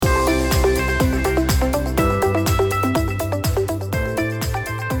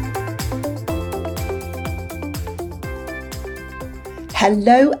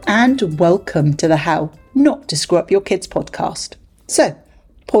Hello and welcome to the How Not to Screw Up Your Kids podcast. So,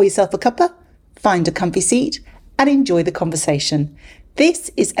 pour yourself a cuppa, find a comfy seat and enjoy the conversation.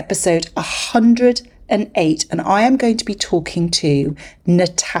 This is episode 108 and I am going to be talking to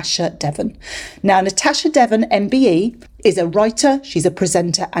Natasha Devon. Now, Natasha Devon, MBE, is a writer, she's a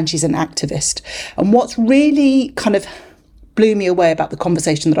presenter and she's an activist. And what's really kind of blew me away about the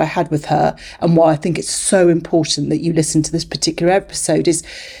conversation that I had with her and why I think it's so important that you listen to this particular episode is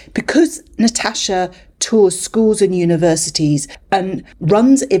because Natasha tours schools and universities and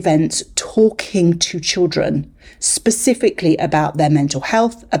runs events talking to children specifically about their mental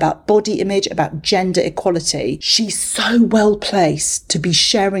health, about body image, about gender equality. She's so well placed to be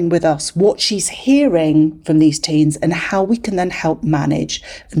sharing with us what she's hearing from these teens and how we can then help manage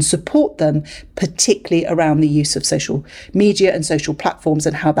and support them, particularly around the use of social media and social platforms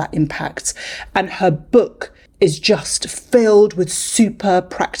and how that impacts. And her book is just filled with super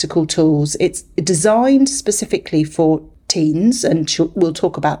practical tools. It's designed specifically for teens, and we'll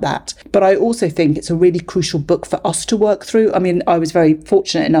talk about that. But I also think it's a really crucial book for us to work through. I mean, I was very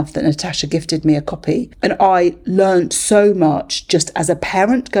fortunate enough that Natasha gifted me a copy, and I learned so much just as a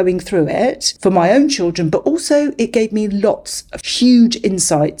parent going through it for my own children, but also it gave me lots of huge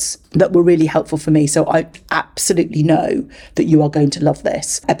insights that were really helpful for me. So I absolutely know that you are going to love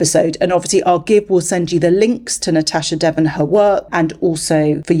this episode. And obviously will send you the links to Natasha Devon, her work, and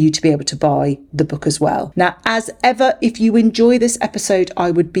also for you to be able to buy the book as well. Now, as ever, if you enjoy this episode,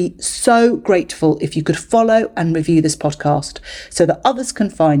 I would be so grateful if you could follow and review this podcast so that others can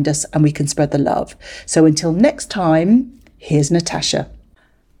find us and we can spread the love. So until next time, here's Natasha.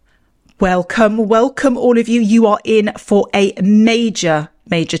 Welcome all of you. You are in for a major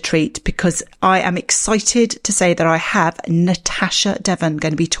treat because I am excited to say that I have Natasha Devon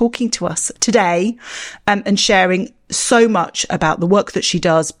going to be talking to us today and sharing so much about the work that she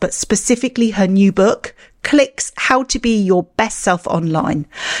does, but specifically her new book, Clicks, How to Be Your Best Self Online.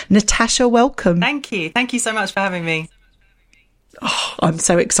 Natasha, welcome. Thank you. Thank you so much for having me. Oh, I'm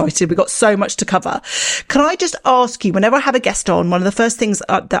so excited. We've got so much to cover. Can I just ask you, whenever I have a guest on, one of the first things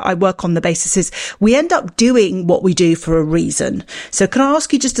that I work on the basis is we end up doing what we do for a reason. So can I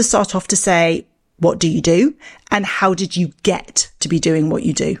ask you just to start off to say, what do you do and how did you get to be doing what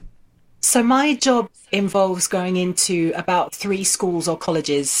you do? So my job involves going into about 3 schools or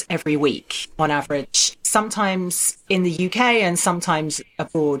colleges every week on average, sometimes in the UK and sometimes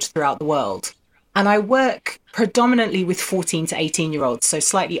abroad throughout the world. And I work predominantly with 14 to 18-year-olds, so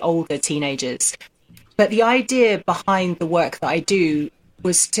slightly older teenagers. But the idea behind the work that I do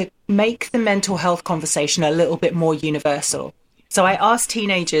was to make the mental health conversation a little bit more universal. So I asked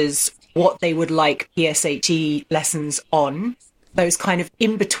teenagers what they would like PSHE lessons on, those kind of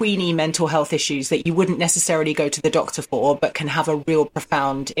in-betweeny mental health issues that you wouldn't necessarily go to the doctor for, but can have a real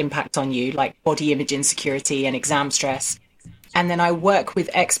profound impact on you, like body image insecurity and exam stress. And then I work with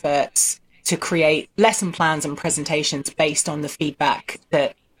experts to create lesson plans and presentations based on the feedback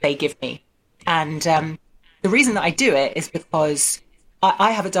that they give me. And the reason that I do it is because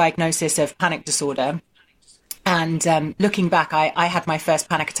I have a diagnosis of panic disorder. And looking back, I had my first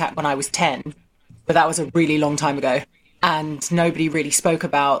panic attack when I was 10, but that was a really long time ago. And nobody really spoke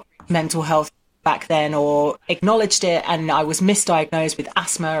about mental health back then or acknowledged it. And I was misdiagnosed with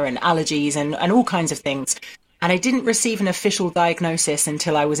asthma and allergies and all kinds of things. And I didn't receive an official diagnosis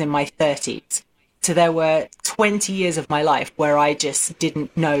until I was in my 30s. So there were 20 years of my life where I just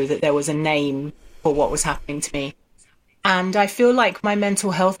didn't know that there was a name for what was happening to me. And I feel like my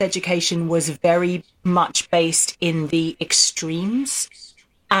mental health education was very much based in the extremes.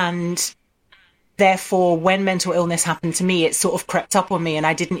 And therefore, when mental illness happened to me, it sort of crept up on me and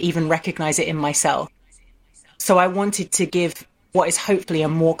I didn't even recognize it in myself. So I wanted to give what is hopefully a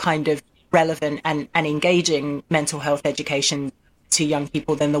more kind of relevant and engaging mental health education to young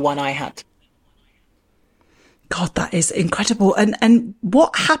people than the one I had. God, that is incredible. And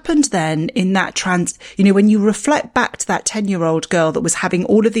what happened then in that when you reflect back to that 10-year-old girl that was having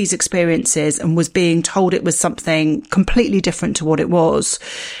all of these experiences and was being told it was something completely different to what it was,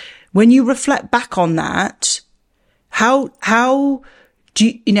 when you reflect back on that, how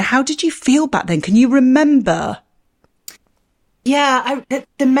did you feel back then? Can you remember? Yeah,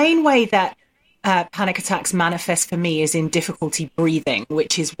 the main way that panic attacks manifest for me is in difficulty breathing,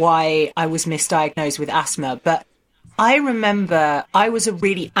 which is why I was misdiagnosed with asthma. But I remember I was a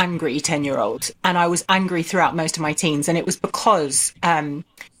really angry 10-year-old and I was angry throughout most of my teens. And it was because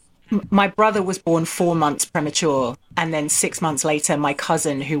my brother was born 4 months premature. And then 6 months later, my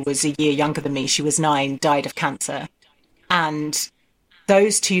cousin, who was a year younger than me, she was 9, died of cancer. And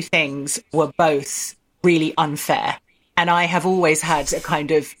those two things were both really unfair. And I have always had a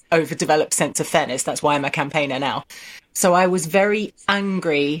kind of overdeveloped sense of fairness. That's why I'm a campaigner now. So I was very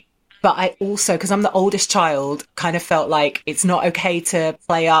angry, but I also, because I'm the oldest child, kind of felt like it's not okay to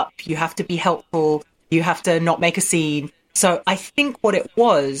play up. You have to be helpful. You have to not make a scene. So I think what it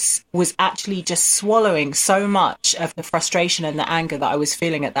was actually just swallowing so much of the frustration and the anger that I was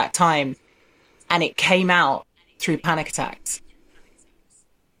feeling at that time. And it came out through panic attacks.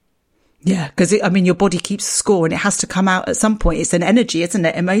 Yeah, because your body keeps score and it has to come out at some point. It's an energy, isn't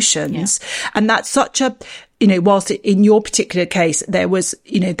it? Emotions. Yeah. And that's such a, whilst in your particular case, there was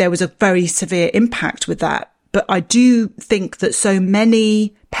a very severe impact with that. But I do think that so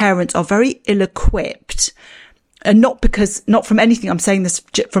many parents are very ill-equipped, and not from anything, I'm saying this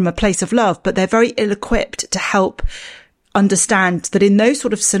from a place of love, but they're very ill-equipped to help understand that in those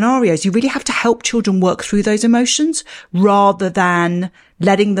sort of scenarios, you really have to help children work through those emotions rather than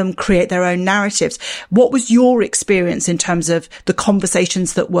letting them create their own narratives. What was your experience in terms of the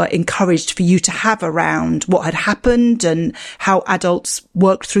conversations that were encouraged for you to have around what had happened and how adults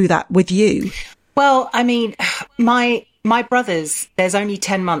worked through that with you? Well, my brothers, there's only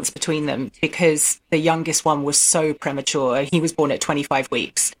 10 months between them because the youngest one was so premature. He was born at 25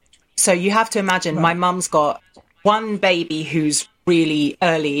 weeks. So you have to imagine My mum's got one baby who's really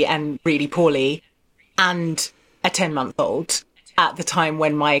early and really poorly and a 10-month-old at the time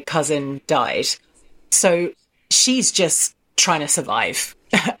when my cousin died. So she's just trying to survive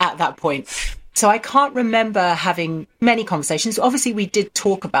at that point. So I can't remember having many conversations. Obviously, we did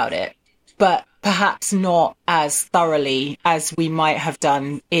talk about it, but perhaps not as thoroughly as we might have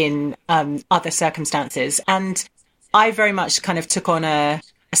done in other circumstances. And I very much kind of took on a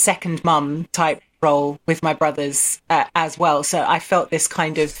second mum type role with my brothers as well. So I felt this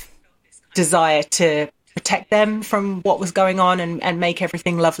kind of desire to protect them from what was going on and make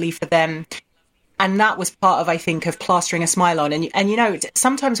everything lovely for them. And that was part of, I think, of plastering a smile on. And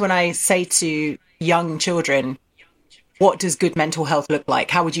sometimes when I say to young children, what does good mental health look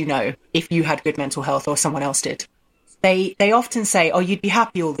like? How would you know if you had good mental health or someone else did? They often say, oh, you'd be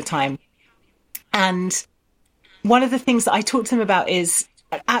happy all the time. And one of the things that I talk to them about is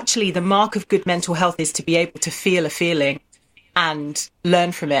actually the mark of good mental health is to be able to feel a feeling and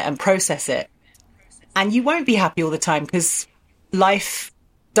learn from it and process it. And you won't be happy all the time because life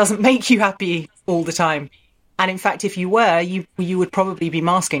doesn't make you happy all the time. And in fact, if you were, you would probably be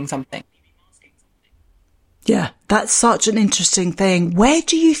masking something. Yeah, that's such an interesting thing. Where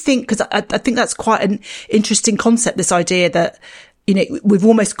do you think, because I think that's quite an interesting concept, this idea that, we've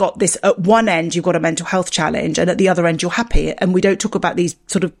almost got this at one end, you've got a mental health challenge, and at the other end, you're happy. And we don't talk about these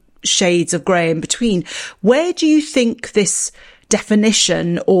sort of shades of grey in between. Where do you think this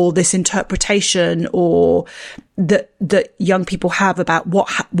definition or this interpretation or that young people have about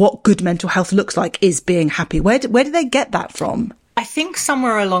what good mental health looks like is being happy? Where do they get that from? I think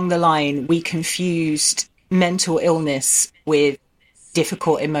somewhere along the line, we confused mental illness with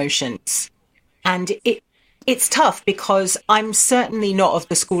difficult emotions. And it's tough because I'm certainly not of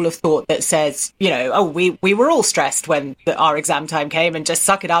the school of thought that says, we were all stressed when our exam time came and just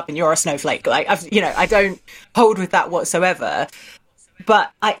suck it up and you're a snowflake. Like, I don't hold with that whatsoever.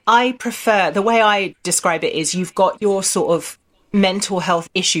 But I prefer, the way I describe it is you've got your sort of mental health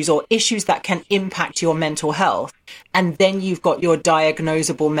issues or issues that can impact your mental health. And then you've got your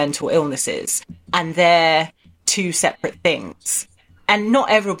diagnosable mental illnesses. And they're two separate things. And not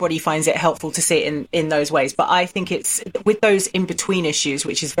everybody finds it helpful to see it in those ways. But I think it's with those in-between issues,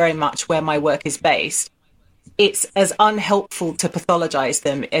 which is very much where my work is based, it's as unhelpful to pathologize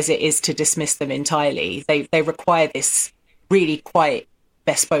them as it is to dismiss them entirely. They require this really quite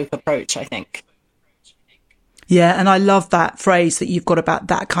bespoke approach, I think. Yeah, and I love that phrase that you've got about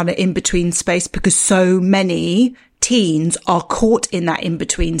that kind of in-between space, because so many teens are caught in that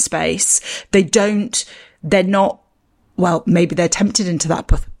in-between space. They're not, well, maybe they're tempted into that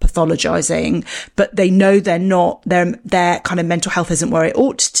pathologizing, but they know they're not, their kind of mental health isn't where it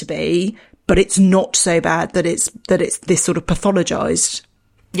ought to be, but it's not so bad that it's this sort of pathologized.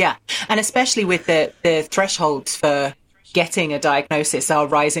 Yeah. And especially with the thresholds for getting a diagnosis are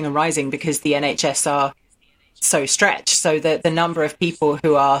rising and rising because the NHS are so stretched. So the number of people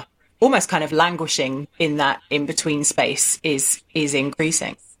who are almost kind of languishing in that in-between space is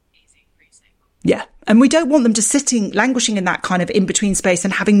increasing. Yeah. And we don't want them to languishing in that kind of in-between space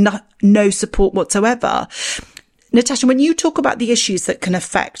and having no support whatsoever. Natasha, when you talk about the issues that can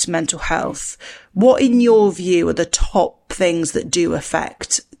affect mental health, what in your view are the top things that do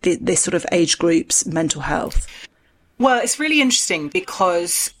affect this sort of age group's mental health? Well, it's really interesting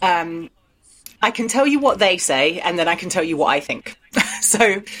because I can tell you what they say and then I can tell you what I think.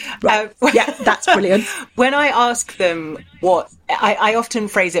 So, yeah, that's brilliant. When I ask them I often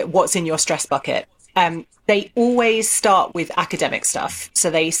phrase it, what's in your stress bucket? They always start with academic stuff. So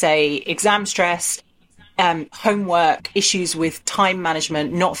they say exam stress, homework, issues with time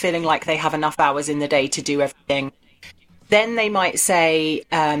management, not feeling like they have enough hours in the day to do everything. Then they might say,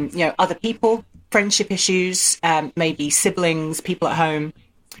 other people, friendship issues, maybe siblings, people at home.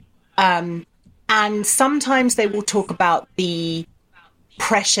 And sometimes they will talk about the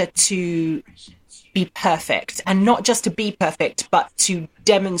pressure to be perfect, and not just to be perfect, but to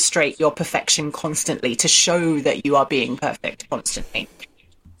demonstrate your perfection constantly, to show that you are being perfect constantly.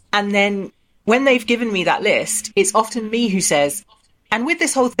 And then when they've given me that list, it's often me who says, and with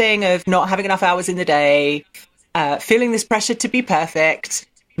this whole thing of not having enough hours in the day, feeling this pressure to be perfect,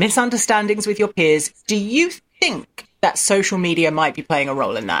 misunderstandings with your peers, do you think that social media might be playing a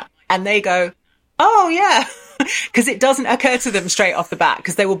role in that? And they go, oh, yeah, because it doesn't occur to them straight off the bat,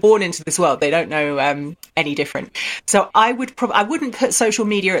 because they were born into this world. They don't know any different. So I wouldn't put social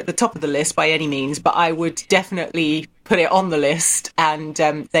media at the top of the list by any means, but I would definitely put it on the list, and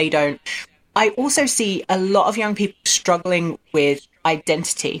they don't. I also see a lot of young people struggling with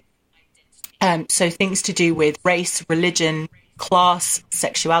identity. So things to do with race, religion, class,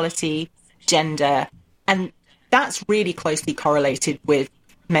 sexuality, gender, and that's really closely correlated with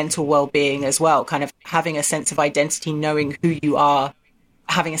mental well-being as well, kind of having a sense of identity, knowing who you are,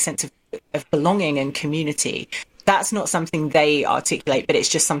 having a sense of belonging and community. That's not something they articulate, but it's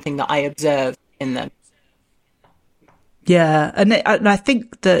just something that I observe in them. Yeah. And I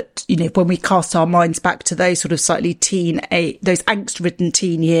think that, when we cast our minds back to those sort of slightly those angst-ridden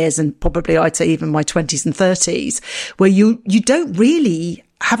teen years, and probably I'd say even my 20s and 30s, where you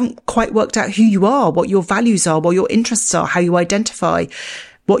haven't quite worked out who you are, what your values are, what your interests are, how you identify,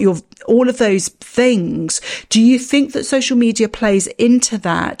 all of those things. Do you think that social media plays into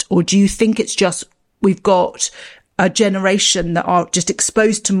that? Or do you think it's just, we've got a generation that are just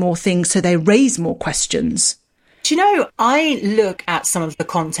exposed to more things, so they raise more questions? Do you know, I look at some of the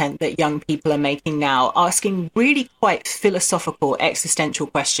content that young people are making now, asking really quite philosophical, existential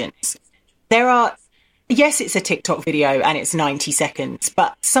questions. Yes, it's a TikTok video and it's 90 seconds,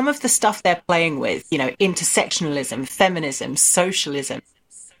 but some of the stuff they're playing with, intersectionalism, feminism, socialism,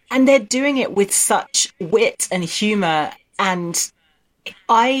 and they're doing it with such wit and humour. And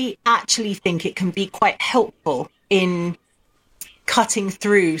I actually think it can be quite helpful in cutting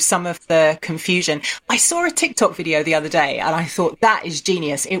through some of the confusion. I saw a TikTok video the other day and I thought, that is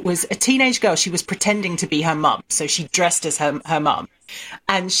genius. It was a teenage girl. She was pretending to be her mum. So she dressed as her mum.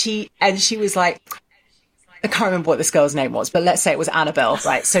 And she was like, I can't remember what this girl's name was, but let's say it was Annabelle,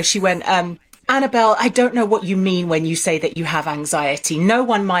 right? So she went, Annabelle, I don't know what you mean when you say that you have anxiety. No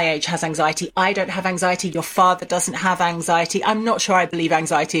one my age has anxiety. I don't have anxiety. Your father doesn't have anxiety. I'm not sure I believe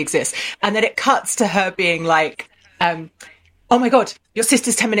anxiety exists. And then it cuts to her being like, oh my God, your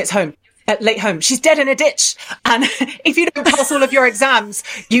sister's 10 minutes late home. She's dead in a ditch. And if you don't pass all of your exams,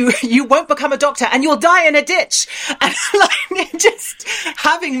 you won't become a doctor and you'll die in a ditch. And like just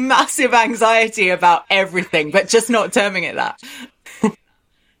having massive anxiety about everything, but just not terming it that.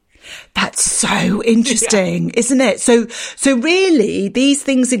 That's so interesting, isn't it? So really these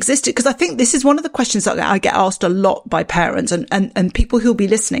things existed, because I think this is one of the questions that I get asked a lot by parents and people who'll be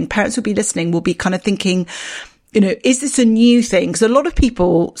listening, parents who'll be listening will be kind of thinking, is this a new thing? Because a lot of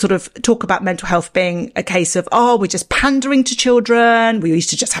people sort of talk about mental health being a case of, we're just pandering to children. We used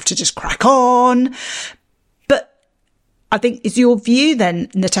to just have to just crack on. But I think is your view then,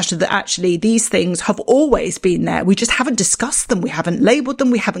 Natasha, that actually these things have always been there. We just haven't discussed them. We haven't labelled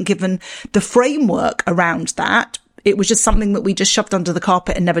them. We haven't given the framework around that. It was just something that we just shoved under the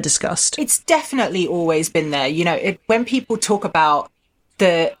carpet and never discussed. It's definitely always been there. When people talk about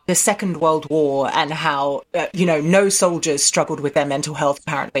the Second World War and how, no soldiers struggled with their mental health,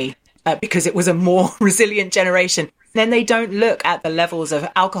 apparently, because it was a more resilient generation, then they don't look at the levels of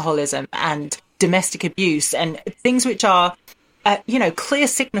alcoholism and domestic abuse and things which are, clear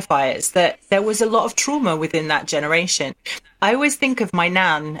signifiers that there was a lot of trauma within that generation. I always think of my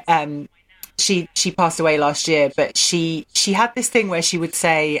nan. She passed away last year, but she had this thing where she would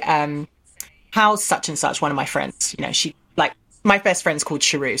say, how's such and such, one of my friends, my best friend's called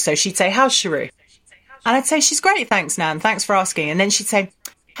Sharu. So she'd say, how's Sharu? And I'd say, she's great. Thanks, Nan. Thanks for asking. And then she'd say,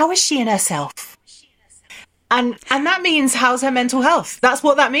 how is she in herself? And that means, how's her mental health? That's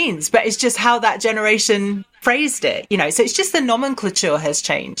what that means. But it's just how that generation phrased it, so it's just the nomenclature has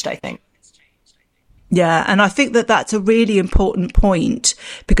changed, I think. Yeah. And I think that that's a really important point,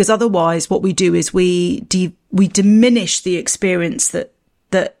 because otherwise what we do is we diminish the experience that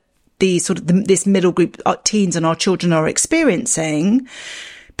these this middle group teens and our children are experiencing,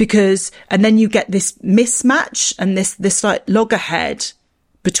 and then you get this mismatch and this like loggerhead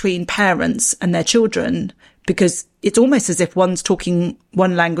between parents and their children, because it's almost as if one's talking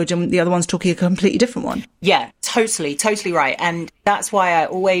one language and the other one's talking a completely different one. Yeah, totally right. And that's why I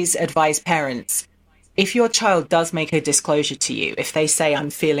always advise parents, if your child does make a disclosure to you, if they say, I'm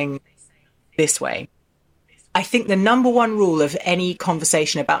feeling this way, I think the number one rule of any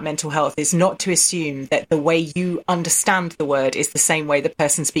conversation about mental health is not to assume that the way you understand the word is the same way the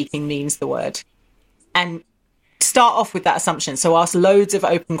person speaking means the word. And start off with that assumption. So ask loads of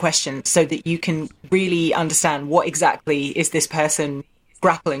open questions so that you can really understand what exactly is this person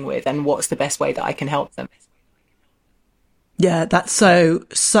grappling with and what's the best way that I can help them. Yeah, that's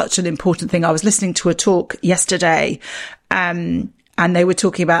such an important thing. I was listening to a talk yesterday, and they were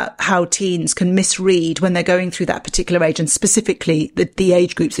talking about how teens can misread when they're going through that particular age, and specifically the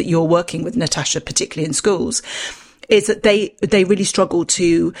age groups that you're working with, Natasha, particularly in schools, is that they really struggle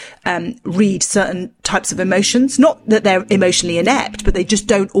to read certain types of emotions. Not that they're emotionally inept, but they just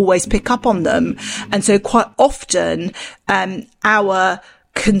don't always pick up on them. And so quite often our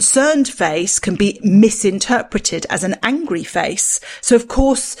concerned face can be misinterpreted as an angry face. So of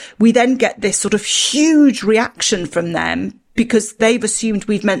course we then get this sort of huge reaction from them because they've assumed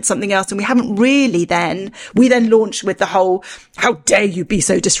we've meant something else, and we haven't really. We then launch with the whole, how dare you be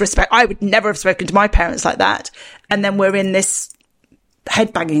so disrespectful? I would never have spoken to my parents like that. And then we're in this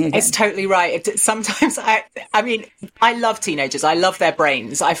headbanging again. It's totally right. Sometimes I mean, I love teenagers. I love their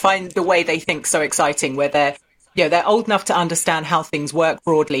brains. I find the way they think so exciting, where they're old enough to understand how things work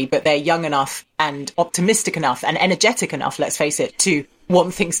broadly, but they're young enough and optimistic enough and energetic enough, let's face it, to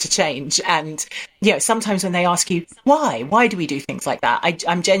want things to change. And, sometimes when they ask you, why do we do things like that?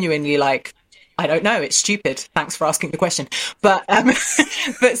 I'm genuinely like, I don't know. It's stupid. Thanks for asking the question. But,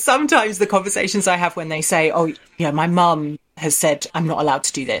 but sometimes the conversations I have when they say, my mum has said I'm not allowed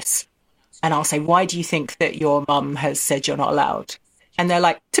to do this. And I'll say, why do you think that your mum has said you're not allowed? And they're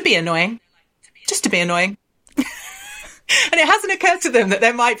like, to be annoying, just to be annoying. And it hasn't occurred to them that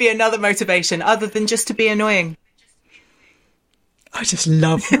there might be another motivation other than just to be annoying. I just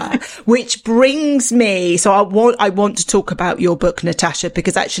love that. Which brings me, so I want to talk about your book, Natasha,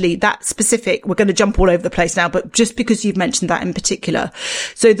 because actually that specific, we're going to jump all over the place now, but just because you've mentioned that in particular.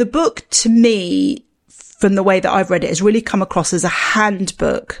 So the book, to me, from the way that I've read it, has really come across as a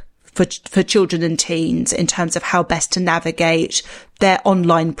handbook for children and teens in terms of how best to navigate their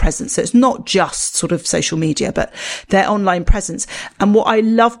online presence. So it's not just sort of social media, but their online presence. And what I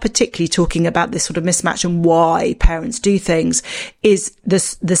love particularly talking about this sort of mismatch and why parents do things is the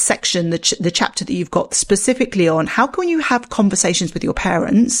section, the chapter that you've got specifically on how can you have conversations with your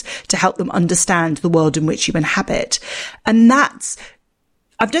parents to help them understand the world in which you inhabit. And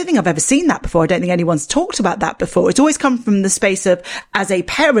I don't think I've ever seen that before. I don't think anyone's talked about that before. It's always come from the space of, as a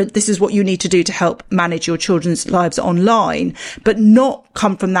parent, this is what you need to do to help manage your children's lives online, but not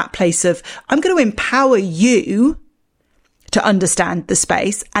come from that place of, I'm going to empower you to understand the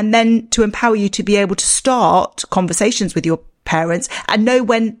space and then to empower you to be able to start conversations with your parents and know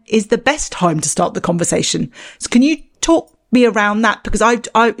when is the best time to start the conversation. So can you talk me around that? Because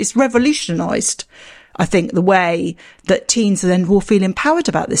it's revolutionized, I think, the way that teens then will feel empowered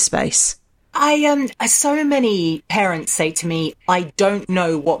about this space. So many parents say to me, I don't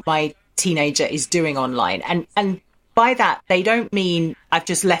know what my teenager is doing online. And by that, they don't mean I've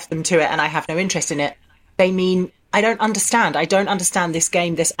just left them to it and I have no interest in it. They mean, I don't understand. I don't understand this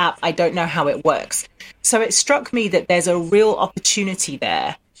game, this app. I don't know how it works. So it struck me that there's a real opportunity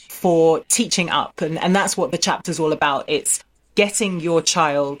there for teaching up. And that's what the chapter's all about. It's getting your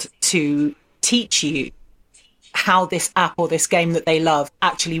child to teach you how this app or this game that they love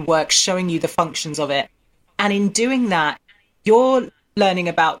actually works, showing you the functions of it. And in doing that, you're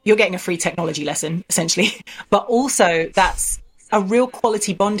getting a free technology lesson, essentially, but also that's a real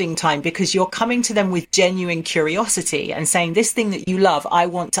quality bonding time because you're coming to them with genuine curiosity and saying, this thing that you love, I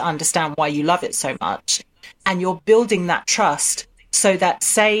want to understand why you love it so much. And you're building that trust so that,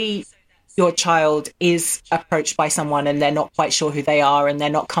 say, your child is approached by someone and they're not quite sure who they are and they're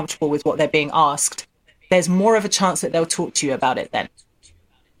not comfortable with what they're being asked, there's more of a chance that they'll talk to you about it then.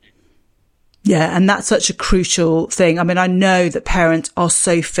 Yeah, and that's such a crucial thing. I mean, I know that parents are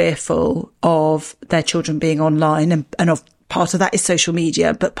so fearful of their children being online and of part of that is social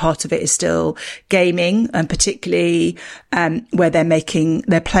media, but part of it is still gaming, and particularly where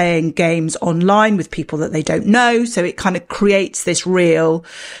they're playing games online with people that they don't know. So it kind of creates this real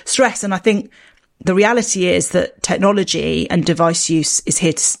stress. And I think the reality is that technology and device use is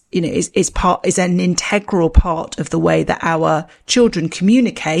here to, is an integral part of the way that our children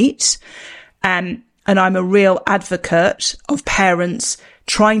communicate. And I'm a real advocate of parents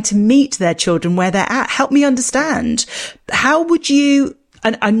trying to meet their children where they're at. Help me understand. How would you,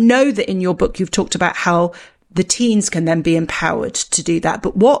 and I know that in your book, you've talked about how the teens can then be empowered to do that.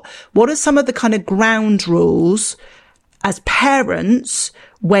 But what are some of the kind of ground rules as parents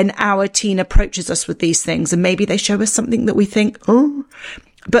when our teen approaches us with these things and maybe they show us something that we think, oh,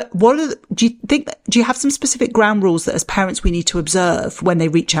 but do you have some specific ground rules that as parents we need to observe when they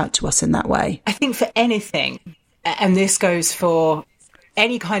reach out to us in that way? I think for anything, and this goes for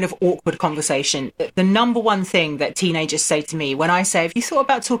any kind of awkward conversation, the number one thing that teenagers say to me when I say, have you thought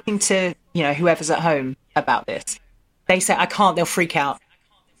about talking to, whoever's at home about this? They say, I can't, they'll freak out.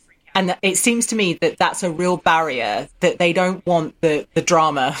 And it seems to me that that's a real barrier, that they don't want the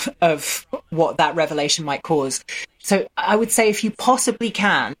drama of what that revelation might cause. So I would say if you possibly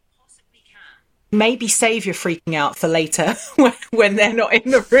can, maybe save your freaking out for later when they're not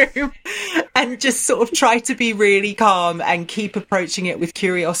in the room, and just sort of try to be really calm and keep approaching it with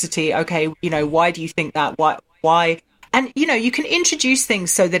curiosity. Okay, why do you think that? Why? And, you can introduce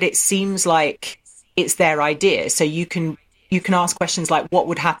things so that it seems like it's their idea. So you can ask questions like, what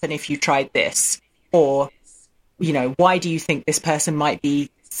would happen if you tried this? Or, why do you think this person might be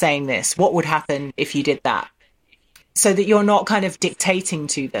saying this? What would happen if you did that? So that you're not kind of dictating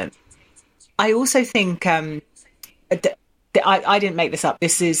to them. I also think, I didn't make this up.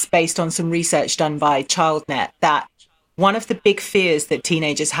 This is based on some research done by ChildNet, that one of the big fears that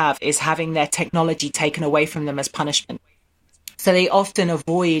teenagers have is having their technology taken away from them as punishment. So they often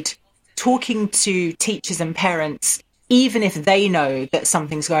avoid talking to teachers and parents, even if they know that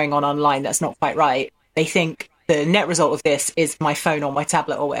something's going on online that's not quite right. They think the net result of this is my phone or my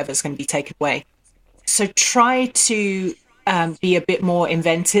tablet or whatever is going to be taken away. So try to be a bit more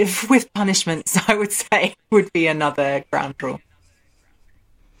inventive with punishments, I would say, would be another ground rule.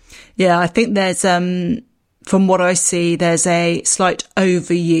 Yeah, I think there's, from what I see, there's a slight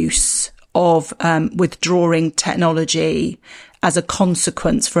overuse of withdrawing technology as a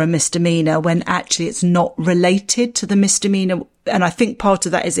consequence for a misdemeanor when actually it's not related to the misdemeanor. And I think part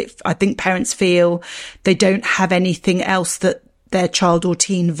of that is I think parents feel they don't have anything else that their child or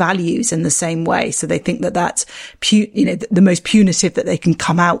teen values in the same way. So they think that that's, the most punitive that they can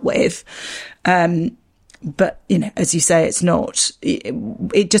come out with. But, as you say, it's not.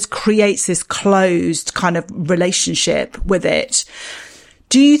 It just creates this closed kind of relationship with it.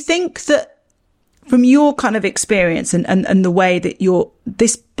 Do you think that from your kind of experience and the way that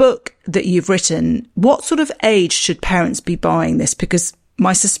this book that you've written, what sort of age should parents be buying this? Because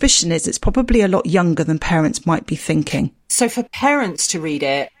my suspicion is it's probably a lot younger than parents might be thinking. So for parents to read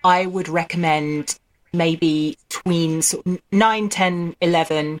it, I would recommend maybe tweens, 9, 10,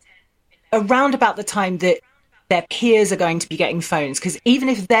 11, around about the time that their peers are going to be getting phones. Because even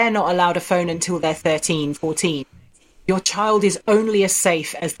if they're not allowed a phone until they're 13, 14, your child is only as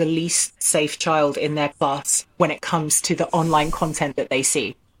safe as the least safe child in their class when it comes to the online content that they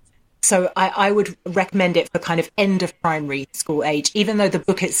see. So I would recommend it for kind of end of primary school age, even though the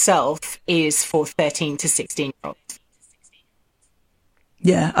book itself is for 13 to 16-year-olds.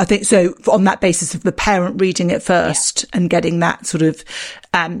 Yeah, I think so. On that basis of the parent reading it first and getting that sort of,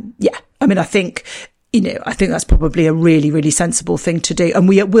 I mean, I think that's probably a really, really sensible thing to do. And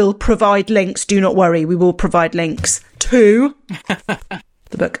we will provide links. Do not worry. We will provide links to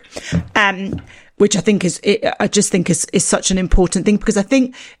the book, which I think is such an important thing, because I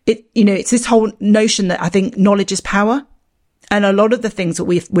think it's this whole notion that I think knowledge is power. And a lot of the things that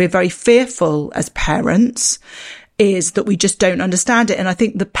we're very fearful as parents is that we just don't understand it. And I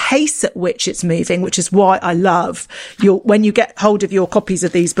think the pace at which it's moving, which is why I love when you get hold of your copies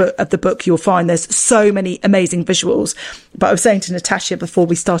of the book, you'll find there's so many amazing visuals. But I was saying to Natasha before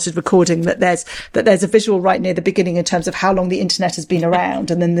we started recording that there's a visual right near the beginning in terms of how long the internet has been around,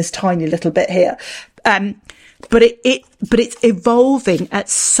 and then this tiny little bit here. But it's evolving at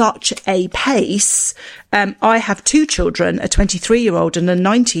such a pace. I have two children, a 23-year-old and a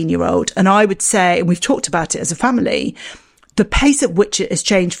 19-year-old. And I would say, and we've talked about it as a family, the pace at which it has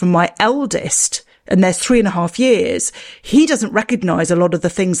changed from my eldest, and there's 3.5 years, he doesn't recognize a lot of the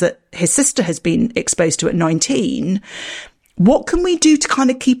things that his sister has been exposed to at 19. What can we do to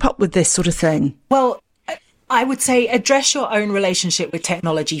kind of keep up with this sort of thing? Well, I would say address your own relationship with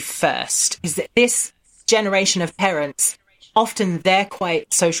technology first. Is that this generation of parents, often they're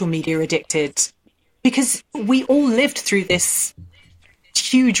quite social media addicted, because we all lived through this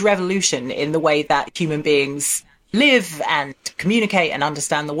huge revolution in the way that human beings live and communicate and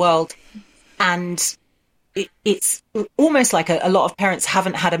understand the world. And it's almost like a lot of parents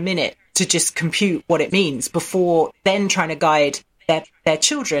haven't had a minute to just compute what it means before then trying to guide their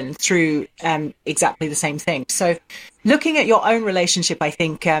children through exactly the same thing. So looking at your own relationship, I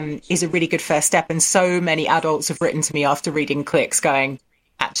think, is a really good first step. And so many adults have written to me after reading Clicks going,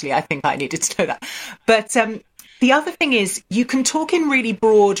 actually, I think I needed to know that. But the other thing is you can talk in really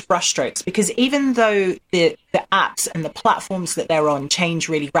broad brushstrokes, because even though the apps and the platforms that they're on change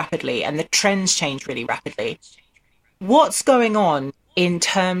really rapidly and the trends change really rapidly, what's going on in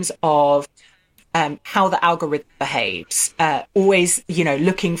terms of how the algorithm behaves, always,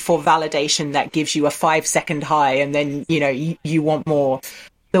 looking for validation that gives you a 5-second high and then, you want more.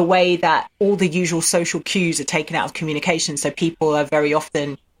 The way that all the usual social cues are taken out of communication. So people are very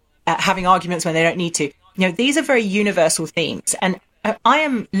often having arguments when they don't need to. These are very universal themes. And I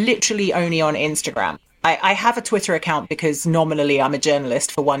am literally only on Instagram. I have a Twitter account because nominally I'm a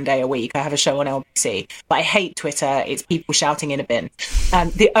journalist for one day a week. I have a show on LBC, but I hate Twitter. It's people shouting in a bin.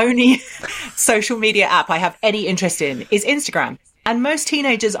 The only social media app I have any interest in is Instagram. And most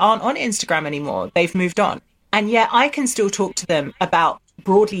teenagers aren't on Instagram anymore. They've moved on. And yet I can still talk to them about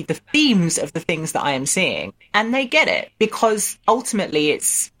broadly the themes of the things that I am seeing. And they get it because ultimately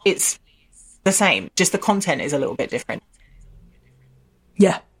it's the same. Just the content is a little bit different.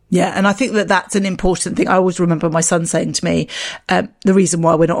 Yeah. Yeah. And I think that that's an important thing. I always remember my son saying to me, the reason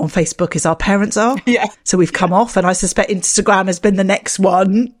why we're not on Facebook is our parents are. Yeah. So we've come off, and I suspect Instagram has been the next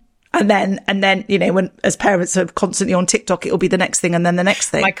one. And then, when as parents are constantly on TikTok, it'll be the next thing and then the next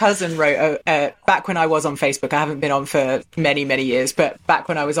thing. My cousin wrote, back when I was on Facebook, I haven't been on for many, many years, but back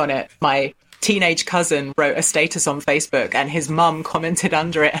when I was on it, my teenage cousin wrote a status on Facebook and his mum commented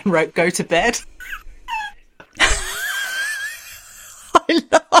under it and wrote, "Go to bed." I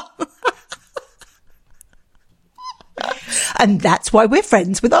love. And that's why we're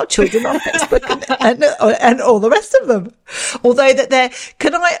friends with our children on Facebook and all the rest of them. Although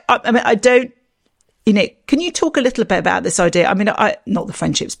can you talk a little bit about this idea? I mean, not the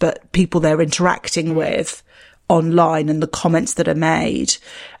friendships, but people they're interacting with online and the comments that are made.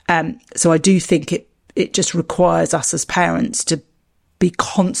 So I do think it just requires us as parents to be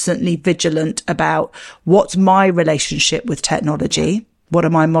constantly vigilant about what's my relationship with technology. What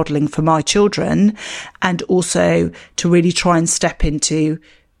am I modelling for my children? And also to really try and step into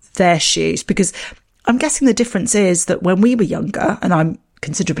their shoes. Because I'm guessing the difference is that when we were younger, and I'm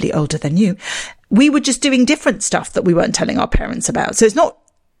considerably older than you, we were just doing different stuff that we weren't telling our parents about. So it's not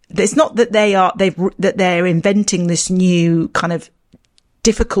that they're inventing this new kind of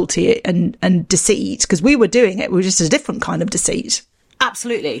difficulty and deceit, because we were doing it. We were just a different kind of deceit.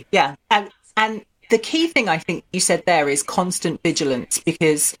 Absolutely. Yeah. And the key thing I think you said there is constant vigilance,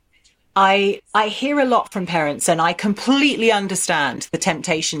 because I hear a lot from parents, and I completely understand the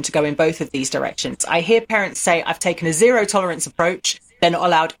temptation to go in both of these directions. I hear parents say, I've taken a zero tolerance approach. They're not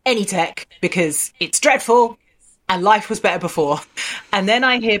allowed any tech because it's dreadful and life was better before. And then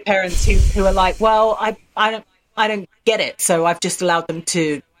I hear parents who are like, well, I don't get it. So I've just allowed them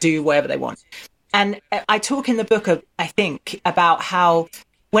to do whatever they want. And I talk in the book, I think, about how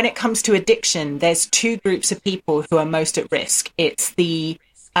when it comes to addiction, there's two groups of people who are most at risk. It's the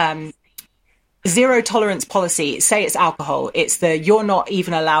zero tolerance policy. Say it's alcohol. It's the you're not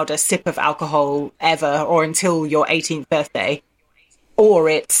even allowed a sip of alcohol ever or until your 18th birthday. Or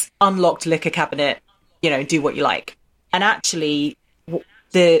it's unlocked liquor cabinet, do what you like. And actually,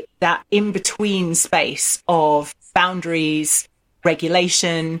 that in-between space of boundaries,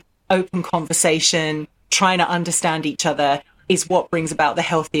 regulation, open conversation, trying to understand each other is what brings about the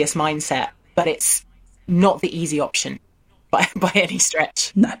healthiest mindset. But it's not the easy option by any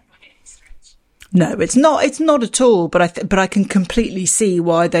stretch. No, it's not. It's not at all. But I can completely see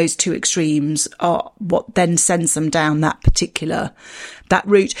why those two extremes are what then sends them down that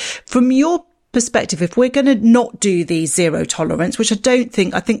route. From your perspective, if we're going to not do the zero tolerance, which I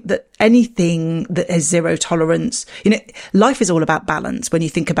think that anything that is zero tolerance, life is all about balance. When you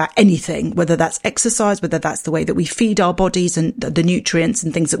think about anything, whether that's exercise, whether that's the way that we feed our bodies and the nutrients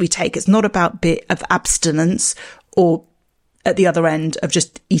and things that we take, it's not about bit of abstinence or at the other end of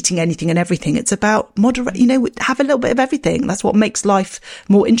just eating anything and everything. It's about moderate, have a little bit of everything. That's what makes life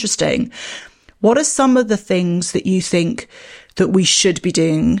more interesting. What are some of the things that you think that we should be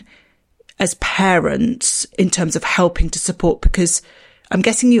doing as parents in terms of helping to support? Because I'm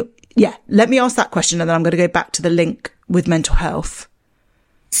guessing let me ask that question and then I'm going to go back to the link with mental health.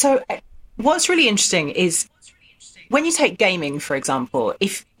 So what's really interesting is when you take gaming, for example,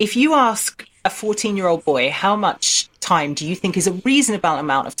 if you ask a 14-year-old boy, how much time do you think is a reasonable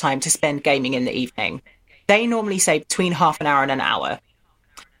amount of time to spend gaming in the evening? They normally say between half an hour and an hour.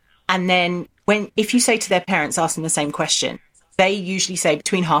 And then if you say to their parents, ask them the same question, they usually say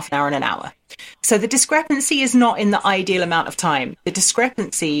between half an hour and an hour. So the discrepancy is not in the ideal amount of time. The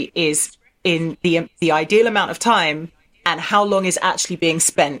discrepancy is in the ideal amount of time and how long is actually being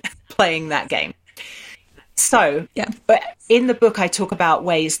spent playing that game. So in the book, I talk about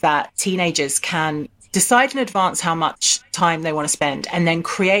ways that teenagers can decide in advance how much time they want to spend and then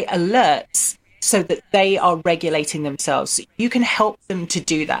create alerts so that they are regulating themselves. You can help them to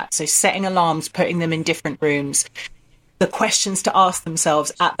do that. So setting alarms, putting them in different rooms, the questions to ask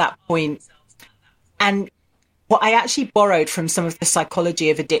themselves at that point. And what I actually borrowed from some of the psychology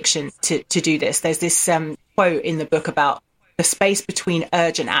of addiction to do this. There's this quote in the book about the space between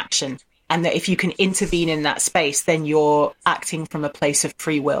urge and action, and that if you can intervene in that space, then you're acting from a place of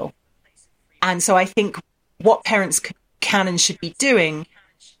free will. And so I think what parents can and should be doing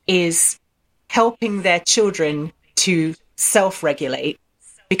is helping their children to self-regulate,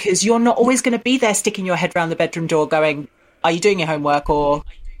 because you're not always going to be there sticking your head around the bedroom door going, are you doing your homework? Or,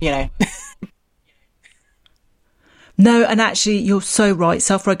 No, and actually, you're so right.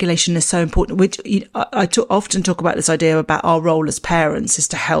 Self-regulation is so important, which I often talk about this idea about our role as parents is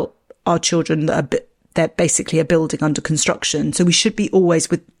to help our children they're basically a building under construction. So we should be always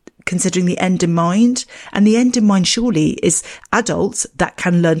considering the end in mind. And the end in mind surely is adults that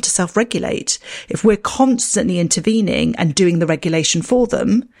can learn to self-regulate. If we're constantly intervening and doing the regulation for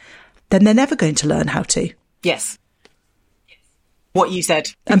them, then they're never going to learn how to. Yes. What you said.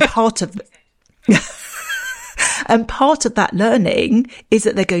 And part of that learning is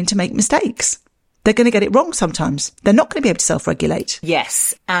that they're going to make mistakes. They're going to get it wrong sometimes. They're not going to be able to self-regulate.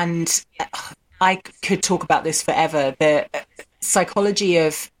 Yes. And I could talk about this forever. The psychology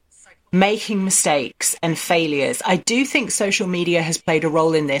of making mistakes and failures. I do think social media has played a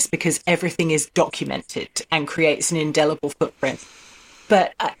role in this because everything is documented and creates an indelible footprint.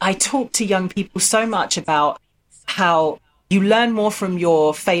 But I talk to young people so much about how you learn more from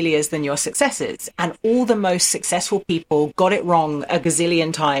your failures than your successes. And all the most successful people got it wrong a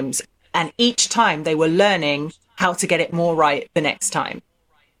gazillion times. And each time they were learning how to get it more right the next time.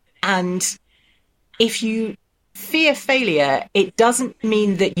 And if you fear failure, it doesn't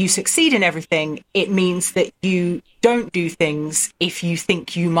mean that you succeed in everything. It means that you don't do things if you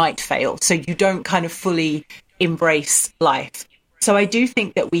think you might fail. So you don't kind of fully embrace life. So I do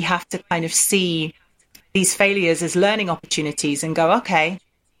think that we have to kind of see these failures as learning opportunities and go, okay,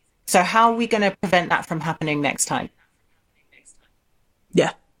 so how are we going to prevent that from happening next time?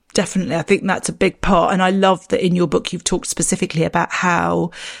 Yeah, definitely. I think that's a big part. And I love that in your book, you've talked specifically about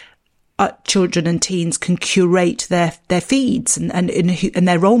how children and teens can curate their feeds and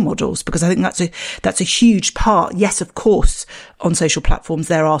their role models, because I think that's a huge part. Yes, of course, on social platforms,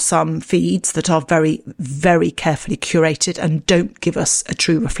 there are some feeds that are very, very carefully curated and don't give us a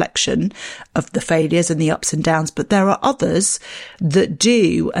true reflection of the failures and the ups and downs. But there are others that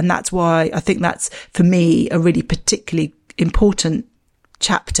do. And that's why I think that's, for me, a really particularly important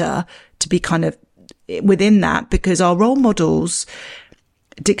chapter to be kind of within that, because our role models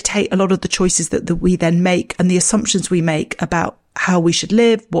dictate a lot of the choices that we then make and the assumptions we make about how we should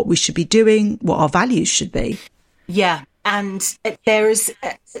live, what we should be doing, what our values should be. Yeah. And there is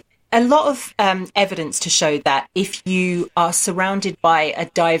a lot of evidence to show that if you are surrounded by a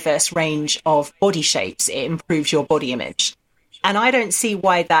diverse range of body shapes, it improves your body image. And I don't see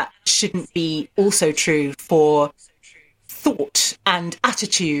why that shouldn't be also true for thought and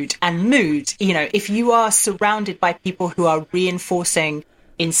attitude and mood. If you are surrounded by people who are reinforcing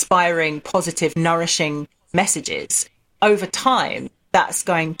inspiring, positive, nourishing messages, over time, that's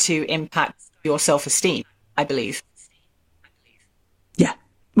going to impact your self-esteem, I believe. Yeah.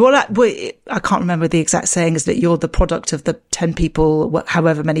 Well, I can't remember the exact saying, is that you're the product of the 10 people,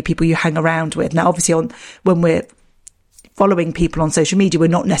 however many people you hang around with. Now, obviously, when we're following people on social media, we're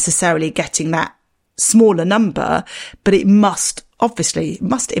not necessarily getting that smaller number, but it must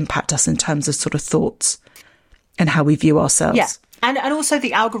impact us in terms of sort of thoughts and how we view ourselves. Yeah. And also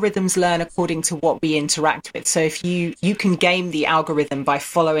the algorithms learn according to what we interact with. So if you can game the algorithm by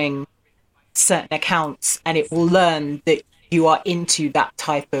following certain accounts, and it will learn that you are into that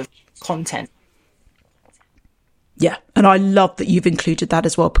type of content. Yeah. And I love that you've included that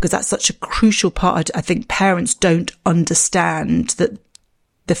as well, because that's such a crucial part. I think parents don't understand that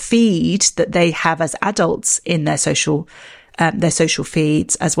the feed that they have as adults in their social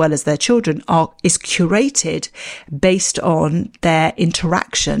feeds, as well as their children, is curated based on their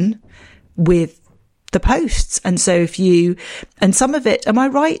interaction with the posts. And so and some of it, am I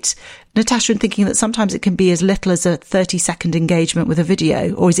right, Natasha, in thinking that sometimes it can be as little as a 30-second engagement with a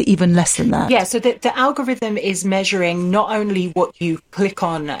video, or is it even less than that? Yeah, so the algorithm is measuring not only what you click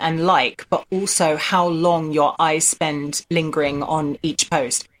on and like, but also how long your eyes spend lingering on each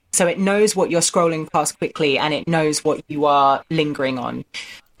post. So it knows what you're scrolling past quickly, and it knows what you are lingering on.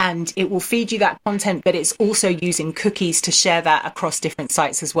 And it will feed you that content, but it's also using cookies to share that across different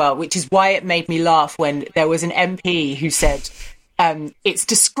sites as well, which is why it made me laugh when there was an MP who said, it's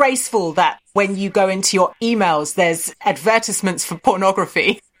disgraceful that when you go into your emails, there's advertisements for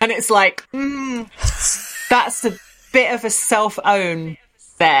pornography. And it's like, that's a bit of a self-own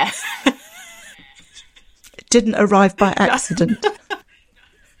there. It didn't arrive by accident.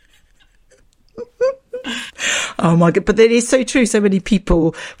 Oh my God. But it is so true. So many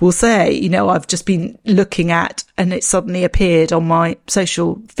people will say, you know, I've just been looking at and it suddenly appeared on my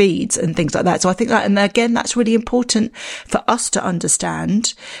social feeds and things like that. So I think that, and again, that's really important for us to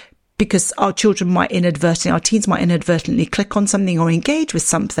understand, because our teens might inadvertently click on something or engage with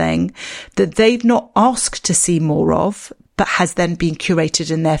something that they've not asked to see more of, but has then been curated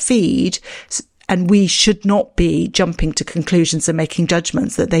in their feed. And we should not be jumping to conclusions and making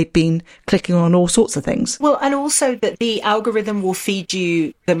judgments that they've been clicking on all sorts of things. Well, and also that the algorithm will feed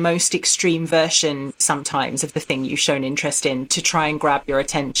you the most extreme version sometimes of the thing you've shown interest in to try and grab your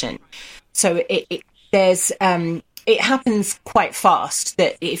attention. So it happens quite fast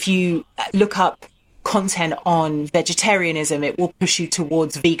that if you look up content on vegetarianism, it will push you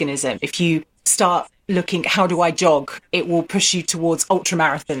towards veganism. If you start looking, how do I jog? It will push you towards ultra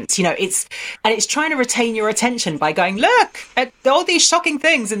marathons. You know, it's trying to retain your attention by going, look at all these shocking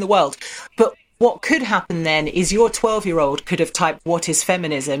things in the world. But what could happen then is your 12-year-old could have typed "what is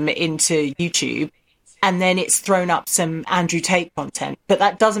feminism" into YouTube, and then it's thrown up some Andrew Tate content. But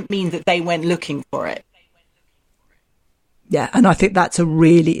that doesn't mean that they went looking for it. Yeah. And I think that's a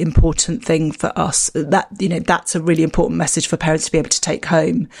really important thing for us. That's a really important message for parents to be able to take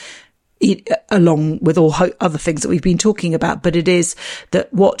home, along with all other things that we've been talking about. But it is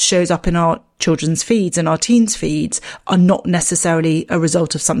that what shows up in our children's feeds and our teens' feeds are not necessarily a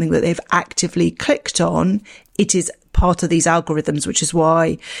result of something that they've actively clicked on. It is part of these algorithms, which is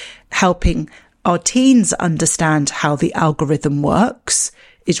why helping our teens understand how the algorithm works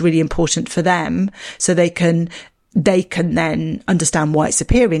is really important for them, so they can then understand why it's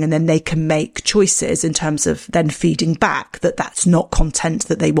appearing, and then they can make choices in terms of then feeding back that that's not content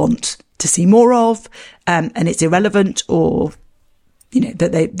that they want to see more of, and it's irrelevant, or, you know,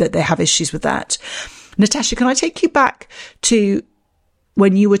 that they have issues with that. Natasha, can I take you back to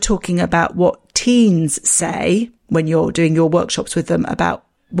when you were talking about what teens say when you're doing your workshops with them about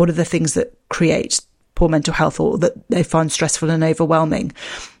what are the things that create poor mental health or that they find stressful and overwhelming,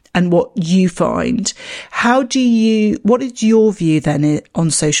 and what you find? What is your view then on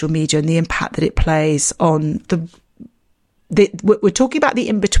social media and the impact that it plays on we're talking about the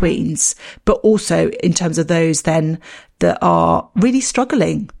in-betweens, but also in terms of those then that are really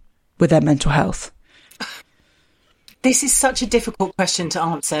struggling with their mental health? This is such a difficult question to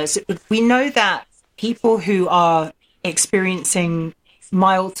answer. So we know that people who are experiencing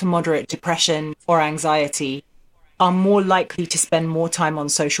mild to moderate depression or anxiety are more likely to spend more time on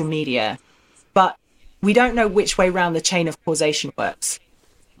social media, but we don't know which way round the chain of causation works.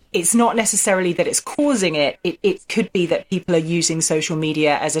 It's not necessarily that it's causing it. It could be that people are using social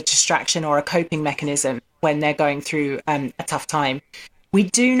media as a distraction or a coping mechanism when they're going through a tough time. We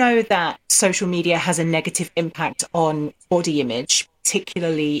do know that social media has a negative impact on body image,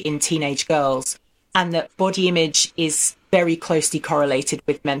 particularly in teenage girls, and that body image is very closely correlated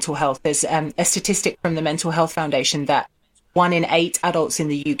with mental health. There's a statistic from the Mental Health Foundation that 1 in 8 adults in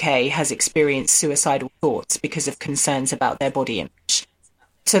the UK has experienced suicidal thoughts because of concerns about their body image.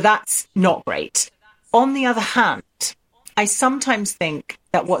 So that's not great. On the other hand, I sometimes think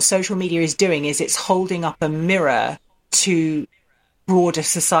that what social media is doing is it's holding up a mirror to broader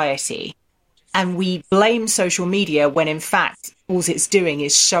society. And we blame social media when in fact all it's doing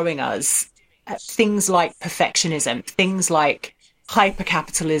is showing us things like perfectionism, things like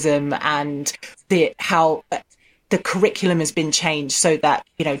hypercapitalism, and how the curriculum has been changed so that,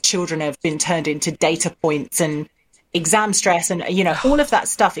 you know, children have been turned into data points, and exam stress, and, you know, all of that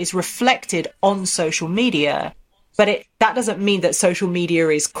stuff is reflected on social media, but that doesn't mean that social media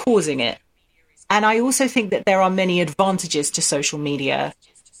is causing it. And I also think that there are many advantages to social media.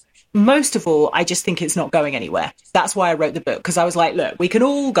 Most of all, I just think it's not going anywhere. That's why I wrote the book, because I was like, look, we can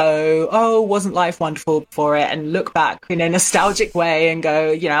all go, oh, wasn't life wonderful before it, and look back in a nostalgic way and go,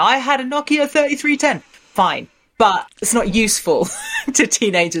 you know, I had a Nokia 3310. Fine. But it's not useful to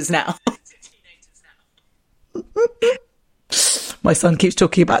teenagers now. My son keeps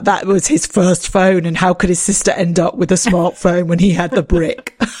talking about that was his first phone and how could his sister end up with a smartphone when he had the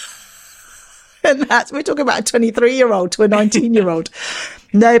brick. And we're talking about a 23-year-old to a 19-year-old.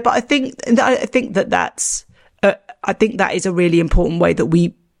 No, but I think that is a really important way that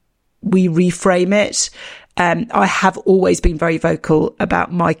we reframe it. I have always been very vocal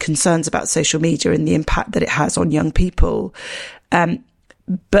about my concerns about social media and the impact that it has on young people.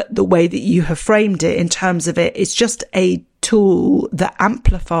 But the way that you have framed it in terms of it's just a tool that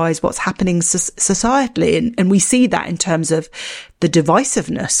amplifies what's happening societally. And we see that in terms of the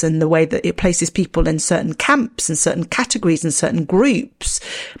divisiveness and the way that it places people in certain camps and certain categories and certain groups.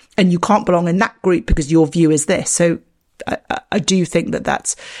 And you can't belong in that group because your view is this. So I do think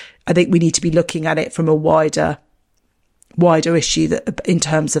I think we need to be looking at it from a wider issue that in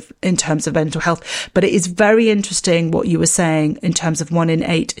terms of mental health. But it is very interesting what you were saying in terms of 1 in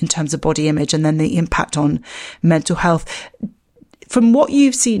 8 in terms of body image and then the impact on mental health. From what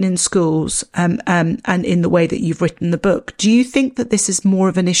you've seen in schools and in the way that you've written the book, do you think that this is more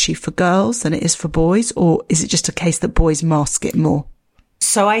of an issue for girls than it is for boys, or is it just a case that boys mask it more?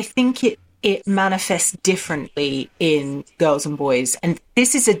 So I think it manifests differently in girls and boys. And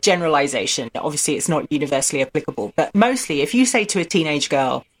this is a generalization. Obviously, it's not universally applicable. But mostly, if you say to a teenage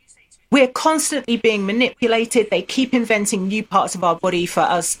girl, we're constantly being manipulated. They keep inventing new parts of our body for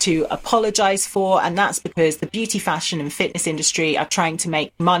us to apologize for. And that's because the beauty, fashion and fitness industry are trying to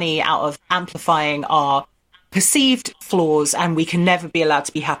make money out of amplifying our perceived flaws. And we can never be allowed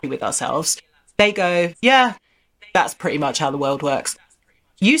to be happy with ourselves. They go, yeah, that's pretty much how the world works.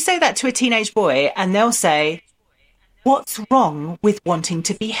 You say that to a teenage boy and they'll say, what's wrong with wanting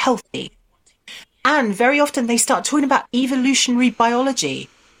to be healthy? And very often they start talking about evolutionary biology.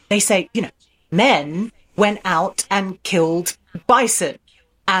 They say, men went out and killed bison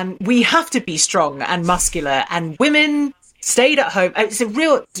and we have to be strong and muscular and women stayed at home. It's a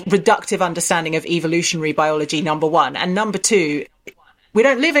real reductive understanding of evolutionary biology, number one. And number two, we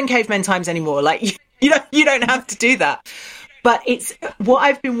don't live in caveman times anymore. Like you don't have to do that. But it's what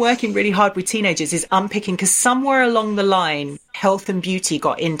I've been working really hard with teenagers is unpicking, because somewhere along the line, health and beauty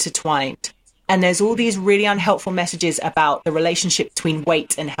got intertwined. And there's all these really unhelpful messages about the relationship between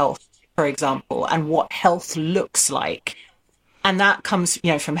weight and health, for example, and what health looks like. And that comes,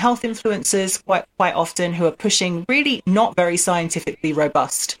 from health influencers quite often who are pushing really not very scientifically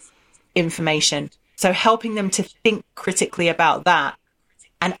robust information. So helping them to think critically about that.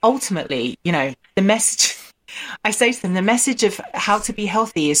 And ultimately, the message... I say to them, the message of how to be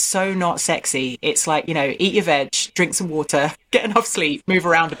healthy is so not sexy. It's like, eat your veg, drink some water, get enough sleep, move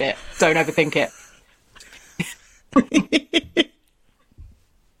around a bit. Don't overthink it.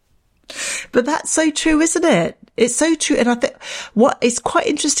 But that's so true, isn't it? It's so true. And I think it's quite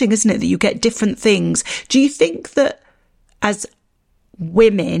interesting, isn't it, that you get different things. Do you think that as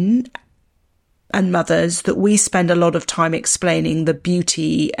women and mothers that we spend a lot of time explaining the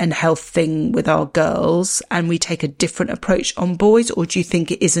beauty and health thing with our girls and we take a different approach on boys? Or do you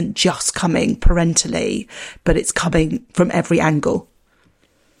think it isn't just coming parentally, but it's coming from every angle?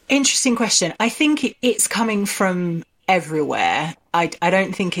 Interesting question. I think it's coming from everywhere. I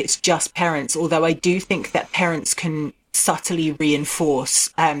don't think it's just parents, although I do think that parents can subtly reinforce.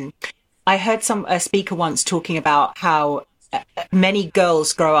 I heard a speaker once talking about how many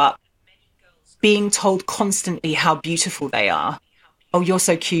girls grow up being told constantly how beautiful they are. Oh, you're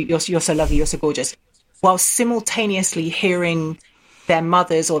so cute. You're so lovely. You're so gorgeous. While simultaneously hearing their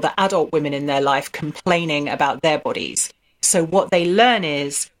mothers or the adult women in their life complaining about their bodies. So what they learn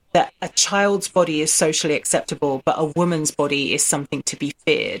is that a child's body is socially acceptable, but a woman's body is something to be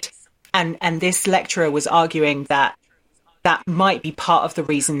feared. And this lecturer was arguing that might be part of the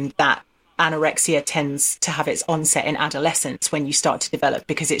reason that anorexia tends to have its onset in adolescence when you start to develop,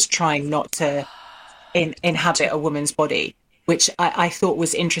 because it's trying not to inhabit a woman's body, which I thought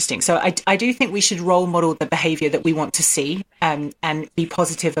was interesting. So I do think we should role model the behavior that we want to see and be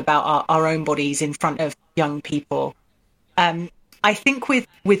positive about our own bodies in front of young people. I think with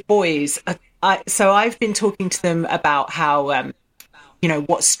boys, so I've been talking to them about how,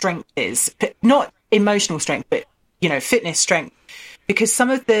 what strength is, but not emotional strength, but, fitness strength. Because some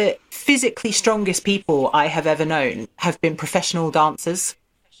of the physically strongest people I have ever known have been professional dancers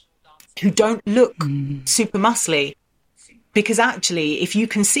who don't look super muscly. Because actually, if you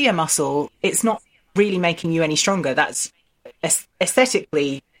can see a muscle, it's not really making you any stronger. That's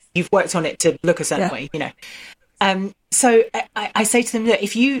aesthetically, you've worked on it to look a certain way, So I say to them that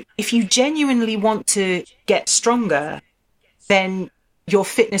if you genuinely want to get stronger, then your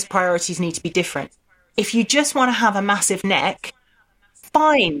fitness priorities need to be different. If you just want to have a massive neck,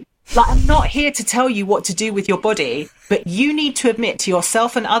 fine, Like, I'm not here to tell you what to do with your body, but you need to admit to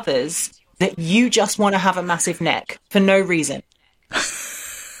yourself and others that you just want to have a massive neck for no reason.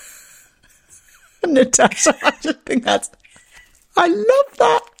 Natasha, I just think I love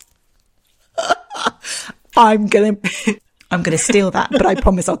that. I'm gonna steal that, but I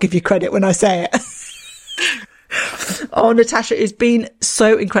promise I'll give you credit when I say it. Oh, Natasha, it's been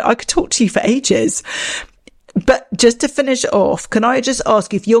so incredible. I could talk to you for ages. But just to finish it off, can I just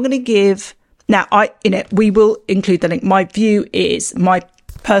ask if you're going to give, now we will include the link. My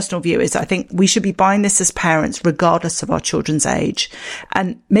personal view is I think we should be buying this as parents, regardless of our children's age,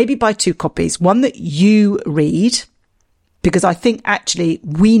 and maybe buy 2 copies, one that you read, because I think actually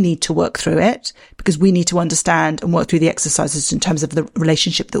we need to work through it, because we need to understand and work through the exercises in terms of the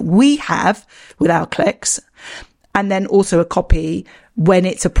relationship that we have with our clicks. And then also a copy when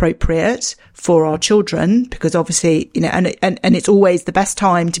it's appropriate for our children, because obviously, and it's always the best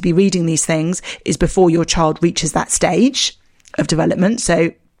time to be reading these things is before your child reaches that stage of development.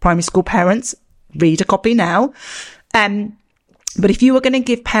 So primary school parents, read a copy now. But if you were going to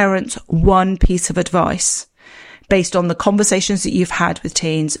give parents one piece of advice based on the conversations that you've had with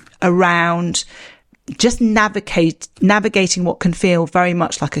teens around just navigating what can feel very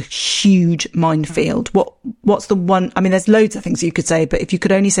much like a huge minefield, what's the one? I mean, there's loads of things you could say, but if you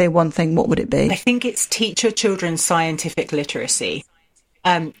could only say one thing, what would it be? I think it's teach your children scientific literacy.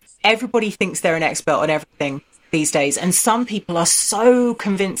 Everybody thinks they're an expert on everything these days, and some people are so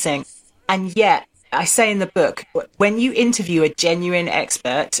convincing. And yet, I say in the book, when you interview a genuine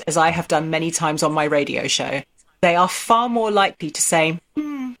expert, as I have done many times on my radio show, they are far more likely to say,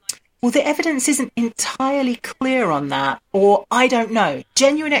 well, the evidence isn't entirely clear on that, or I don't know.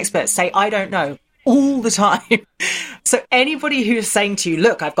 Genuine experts say, I don't know, all the time. So anybody who's saying to you,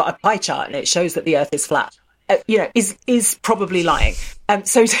 look, I've got a pie chart and it shows that the earth is flat, is probably lying.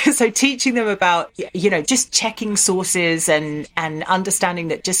 So teaching them about, just checking sources and understanding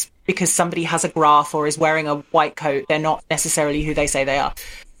that just because somebody has a graph or is wearing a white coat, they're not necessarily who they say they are,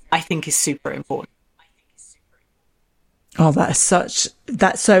 I think is super important. Oh, that's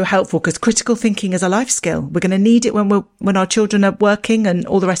so helpful, because critical thinking is a life skill. We're going to need it when our children are working and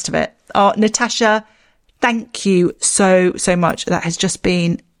all the rest of it. Natasha, thank you so much. That has just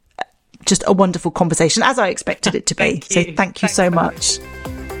been just a wonderful conversation, as I expected it to be. So thank you so much.